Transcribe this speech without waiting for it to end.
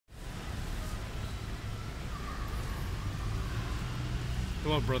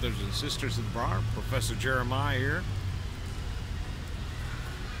Hello, brothers and sisters of the bar. Professor Jeremiah here.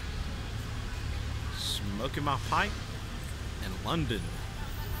 Smoking my pipe in London.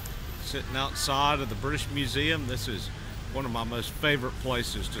 Sitting outside of the British Museum. This is one of my most favorite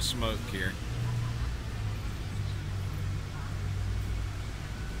places to smoke here.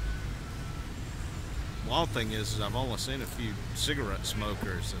 Wild thing is I've only seen a few cigarette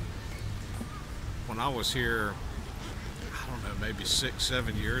smokers, and when I was here, I don't know, maybe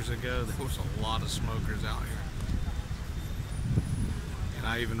 6-7 years ago, there was a lot of smokers out here. And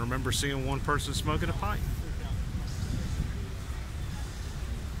I even remember seeing one person smoking a pipe.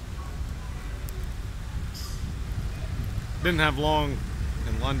 Didn't have long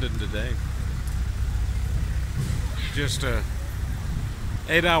in London today. Just a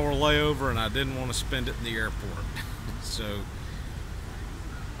 8-hour layover, and I didn't want to spend it in the airport. So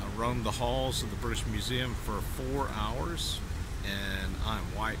I roamed the halls of the British Museum for 4 hours, and I'm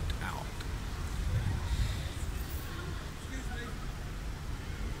wiped out.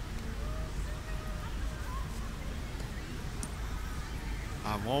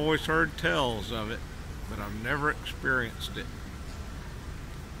 I've always heard tales of it, but I've never experienced it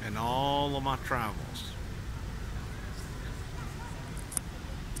in all of my travels.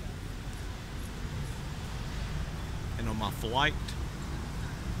 And on my flight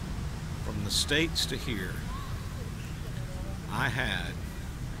from the States to here, I had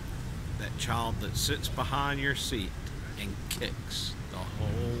that child that sits behind your seat and kicks the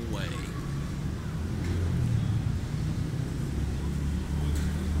whole way.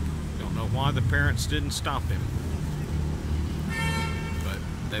 Don't know why the parents didn't stop him, but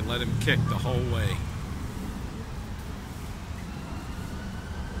they let him kick the whole way.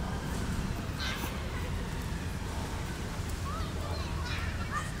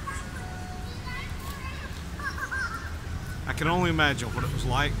 I can only imagine what it was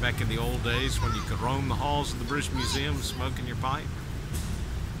like back in the old days when you could roam the halls of the British Museum smoking your pipe.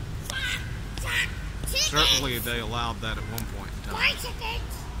 Certainly they allowed that at one point in time.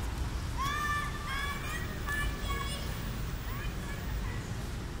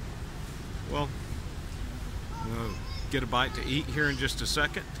 Well, I'm going to get a bite to eat here in just a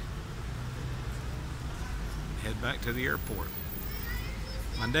second. Head back to the airport.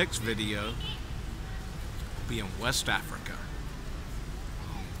 My next video will be in West Africa.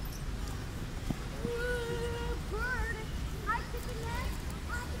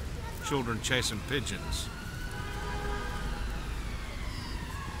 Children chasing pigeons.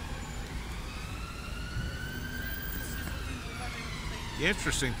 The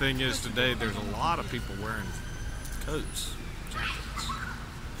interesting thing is today there's a lot of people wearing coats, jackets.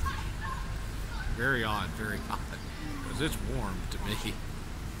 Very odd, very odd, because it's warm to me.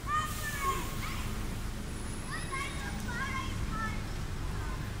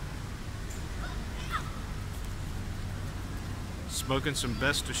 Smoking some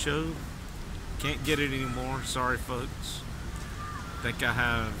Best to Show. Can't get it anymore, sorry folks. Think I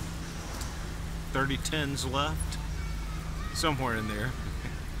have 30 tins left. Somewhere in there.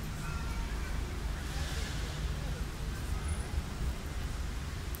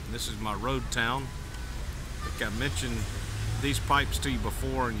 This is my road town. I think I mentioned these pipes to you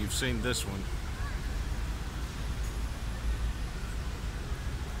before, and you've seen this one.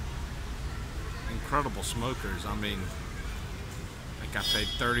 Incredible smokers. I mean, I think I paid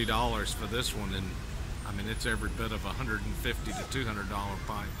 $30 for this one, and I mean, it's every bit of $150 to $200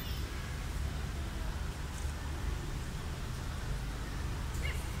 pipe.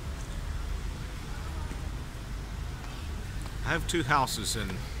 I have 2 houses in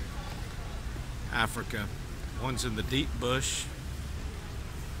Africa. One's in the deep bush.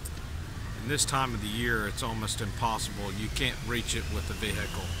 And this time of the year, it's almost impossible. You can't reach it with a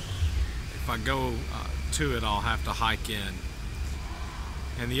vehicle. If I go to it, I'll have to hike in.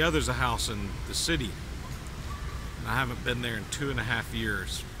 And the other's a house in the city. And I haven't been there in 2.5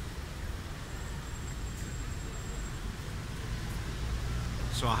 years.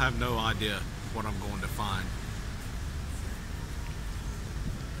 So I have no idea what I'm going to find.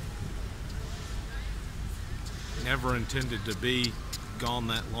 Never intended to be gone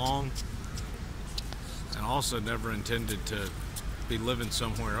that long, and also never intended to be living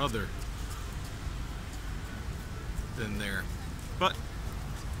somewhere other than there. But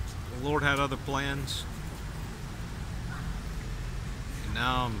the Lord had other plans, and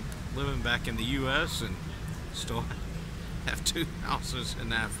now I'm living back in the U.S. and still have 2 houses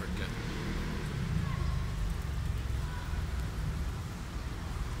in Africa.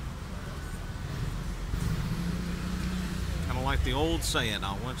 Like the old saying,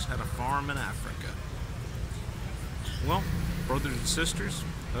 I once had a farm in Africa. Well, brothers and sisters,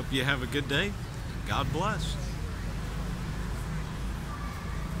 hope you have a good day. God bless.